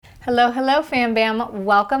Hello, hello, Fam Bam.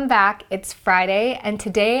 Welcome back. It's Friday, and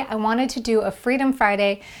today I wanted to do a Freedom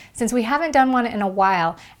Friday since we haven't done one in a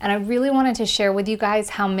while, and I really wanted to share with you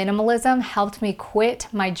guys how minimalism helped me quit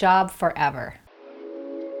my job forever.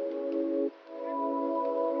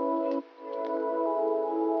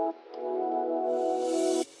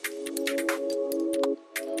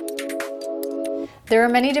 There are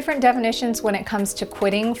many different definitions when it comes to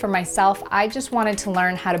quitting. For myself, I just wanted to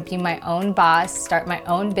learn how to be my own boss, start my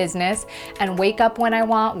own business, and wake up when I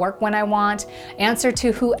want, work when I want, answer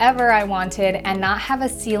to whoever I wanted, and not have a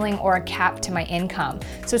ceiling or a cap to my income.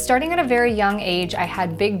 So starting at a very young age, I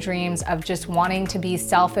had big dreams of just wanting to be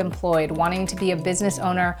self-employed, wanting to be a business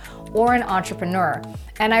owner or an entrepreneur.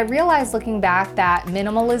 And I realized looking back that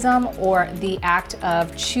minimalism, or the act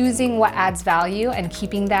of choosing what adds value and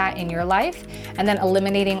keeping that in your life, and then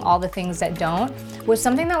eliminating all the things that don't, was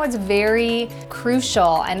something that was very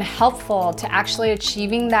crucial and helpful to actually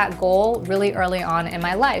achieving that goal really early on in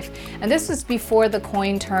my life. And this was before the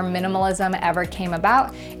coined term minimalism ever came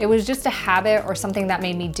about. It was just a habit or something that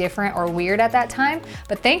made me different or weird at that time,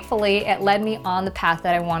 but thankfully it led me on the path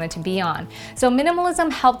that I wanted to be on. So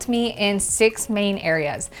minimalism helped me in 6 main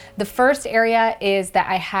areas. The first area is that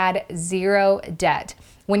I had 0 debt.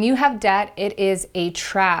 When you have debt, it is a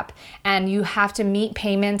trap, and you have to meet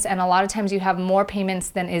payments, and a lot of times you have more payments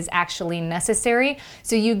than is actually necessary.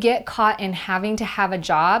 So you get caught in having to have a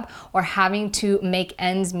job or having to make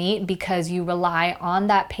ends meet because you rely on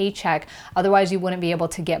that paycheck. Otherwise, you wouldn't be able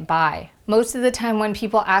to get by. Most of the time when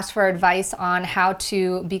people ask for advice on how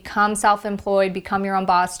to become self-employed, become your own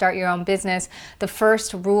boss, start your own business, the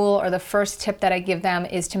first rule or the first tip that I give them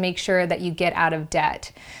is to make sure that you get out of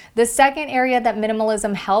debt. The second area that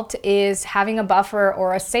minimalism helped is having a buffer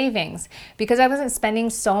or a savings, because I wasn't spending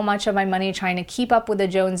so much of my money trying to keep up with the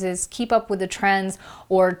Joneses, keep up with the trends,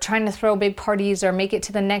 or trying to throw big parties or make it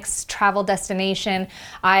to the next travel destination.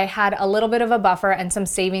 I had a little bit of a buffer and some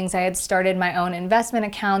savings. I had started my own investment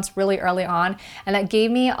accounts really early on, and that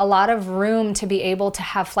gave me a lot of room to be able to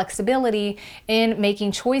have flexibility in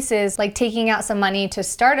making choices, like taking out some money to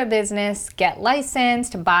start a business, get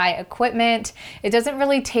licensed, buy equipment. It doesn't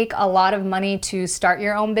really take a lot of money to start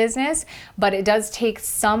your own business, but it does take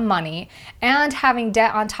some money. And having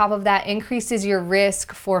debt on top of that increases your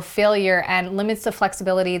risk for failure and limits the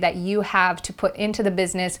flexibility that you have to put into the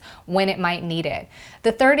business when it might need it.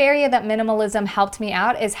 The third area that minimalism helped me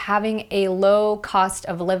out is having a low cost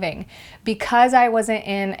of living. Because I wasn't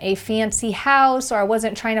in a fancy house, or I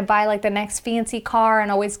wasn't trying to buy like the next fancy car and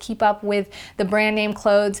always keep up with the brand name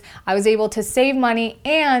clothes, I was able to save money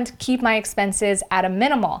and keep my expenses at a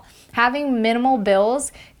minimal. Having minimal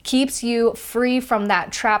bills keeps you free from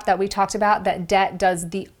that trap that we talked about that debt does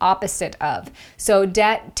the opposite of. So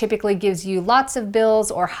debt typically gives you lots of bills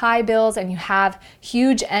or high bills, and you have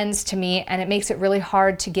huge ends to meet, and it makes it really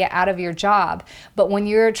hard to get out of your job. But when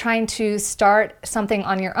you're trying to start something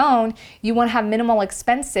on your own, you want to have minimal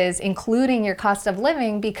expenses, including your cost of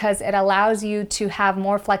living, because it allows you to have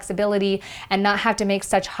more flexibility and not have to make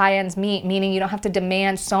such high ends meet, meaning you don't have to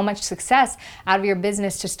demand so much success out of your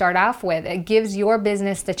business to start off with. It gives your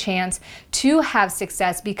business the chance to have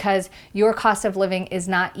success because your cost of living is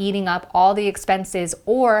not eating up all the expenses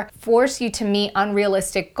or force you to meet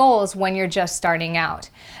unrealistic goals when you're just starting out.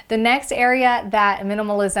 The next area that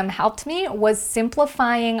minimalism helped me was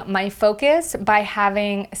simplifying my focus by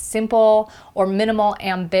having simple or minimal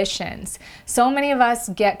ambitions. So many of us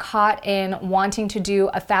get caught in wanting to do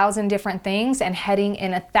 1,000 different things and heading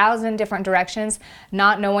in 1,000 different directions,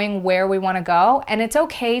 not knowing where we want to go. And it's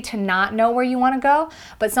okay to not know where you want to go,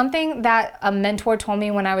 but something that a mentor told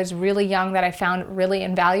me when I was really young that I found really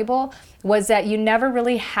invaluable was that you never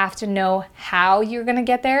really have to know how you're going to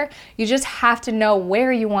get there. You just have to know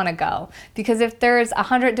where you want to go. Because if there's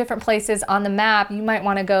 100 different places on the map, you might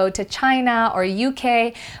want to go to China or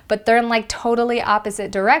UK, but they're in like totally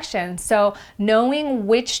opposite directions. So knowing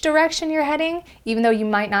which direction you're heading, even though you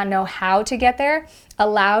might not know how to get there,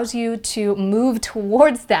 allows you to move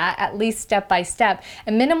towards that, at least step by step.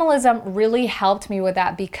 And minimalism really helped me with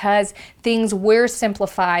that because things were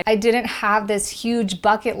simplified. I didn't have this huge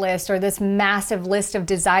bucket list or this massive list of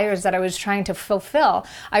desires that I was trying to fulfill.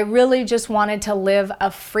 I really just wanted to live a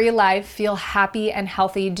free life, feel happy and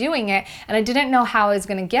healthy doing it. And I didn't know how I was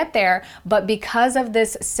going to get there, but because of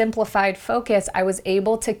this simplified focus, I was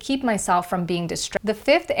able to keep myself from being distracted. The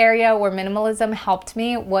fifth area where minimalism helped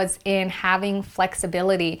me was in having flexibility.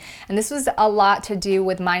 And this was a lot to do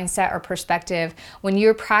with mindset or perspective. When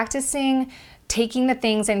you're practicing taking the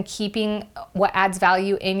things and keeping what adds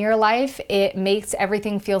value in your life, it makes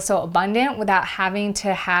everything feel so abundant without having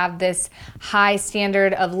to have this high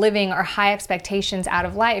standard of living or high expectations out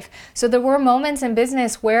of life. So there were moments in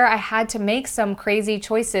business where I had to make some crazy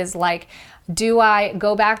choices, like, do I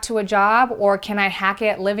go back to a job, or can I hack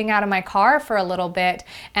it living out of my car for a little bit?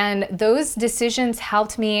 And those decisions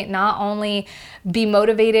helped me not only be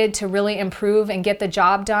motivated to really improve and get the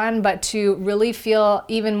job done, but to really feel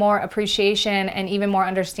even more appreciation and even more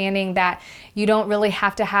understanding that you don't really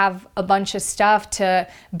have to have a bunch of stuff to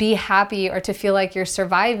be happy or to feel like you're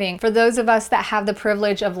surviving. For those of us that have the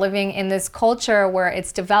privilege of living in this culture where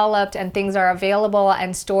it's developed and things are available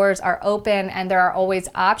and stores are open and there are always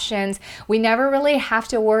options, we never really have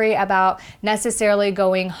to worry about necessarily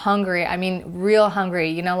going hungry. I mean, real hungry,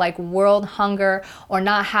 you know, like world hunger, or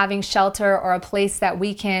not having shelter or a place that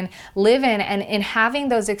we can live in. And in having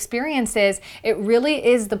those experiences, it really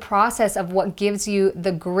is the process of what gives you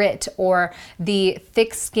the grit or the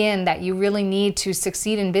thick skin that you really need to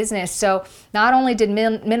succeed in business. So not only did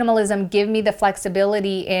minimalism give me the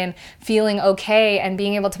flexibility in feeling okay and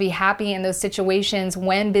being able to be happy in those situations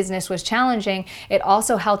when business was challenging, it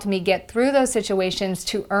also helped me get through those situations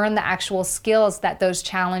to earn the actual skills that those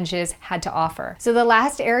challenges had to offer. So the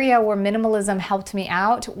last area where minimalism helped me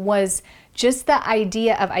out was just the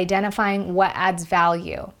idea of identifying what adds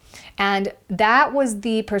value. And that was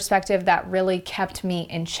the perspective that really kept me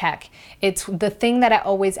in check. It's the thing that I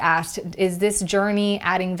always asked, is this journey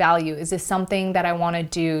adding value? Is this something that I want to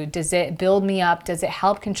do? Does it build me up? Does it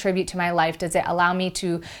help contribute to my life? Does it allow me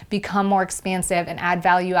to become more expansive and add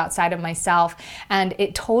value outside of myself? And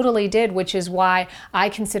it totally did, which is why I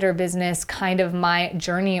consider business kind of my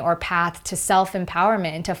journey or path to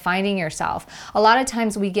self-empowerment and to finding yourself. A lot of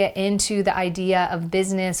times we get into the idea of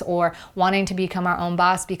business or wanting to become our own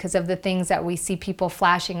boss because of the things that we see people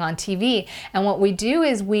flashing on TV. And what we do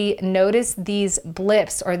is we notice these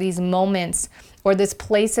blips or these moments or this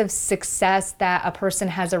place of success that a person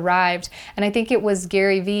has arrived. And I think it was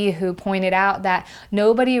Gary Vee who pointed out that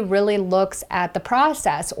nobody really looks at the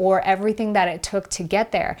process or everything that it took to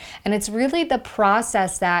get there. And it's really the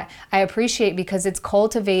process that I appreciate because it's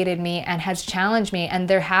cultivated me and has challenged me. And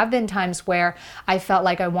there have been times where I felt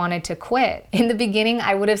like I wanted to quit. In the beginning,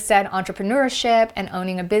 I would have said entrepreneurship and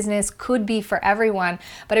owning a business could be for everyone,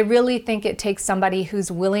 but I really think it takes somebody who's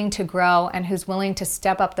willing to grow and who's willing to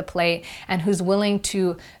step up the plate and who's willing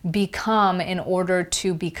to become in order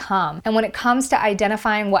to become. And when it comes to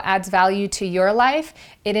identifying what adds value to your life,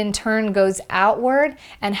 it in turn goes outward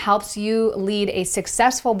and helps you lead a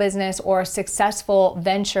successful business or a successful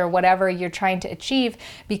venture, whatever you're trying to achieve,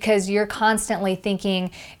 because you're constantly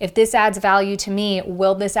thinking, if this adds value to me,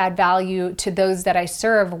 will this add value to those that I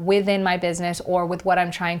serve within my business or with what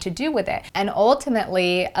I'm trying to do with it? And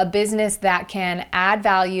ultimately, a business that can add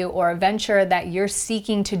value or a venture that you're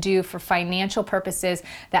seeking to do for financial purposes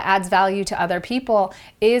that adds value to other people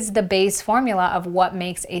is the base formula of what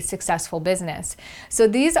makes a successful business. So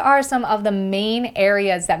these are some of the main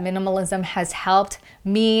areas that minimalism has helped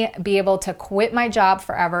me be able to quit my job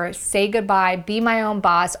forever, say goodbye, be my own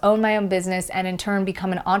boss, own my own business, and in turn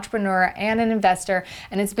become an entrepreneur and an investor.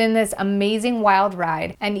 And it's been this amazing wild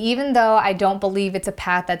ride. And even though I don't believe it's a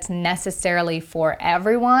path that's necessarily for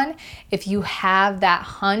everyone, if you have that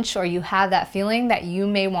hunch or you have that feeling that you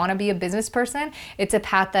may want to be a business person, it's a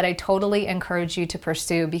path that I totally encourage you to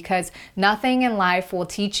pursue, because nothing in life will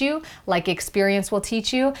teach you like experience will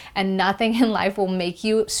teach you, and nothing in life will make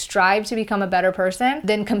you strive to become a better person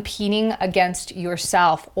than competing against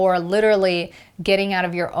yourself or literally getting out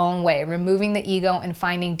of your own way, removing the ego and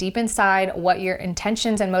finding deep inside what your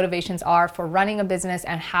intentions and motivations are for running a business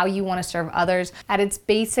and how you want to serve others. At its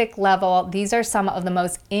basic level, these are some of the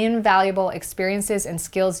most invaluable experiences and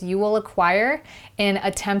skills you will acquire in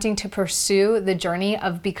attempting to pursue the journey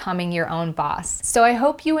of becoming your own boss. So I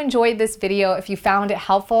hope you enjoyed this video. If you found it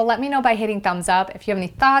helpful, let me know by hitting thumbs up. If you have any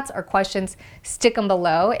thoughts or questions, stick them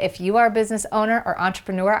below. If you are a business owner or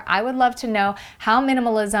entrepreneur, I would love to know how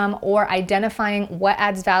minimalism or identifying what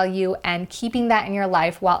adds value and keeping that in your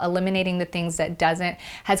life while eliminating the things that doesn't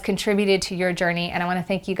has contributed to your journey. And I want to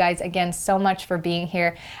thank you guys again so much for being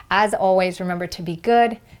here. As always, remember to be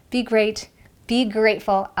good, be great, be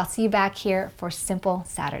grateful. I'll see you back here for Simple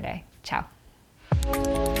Saturday. Ciao.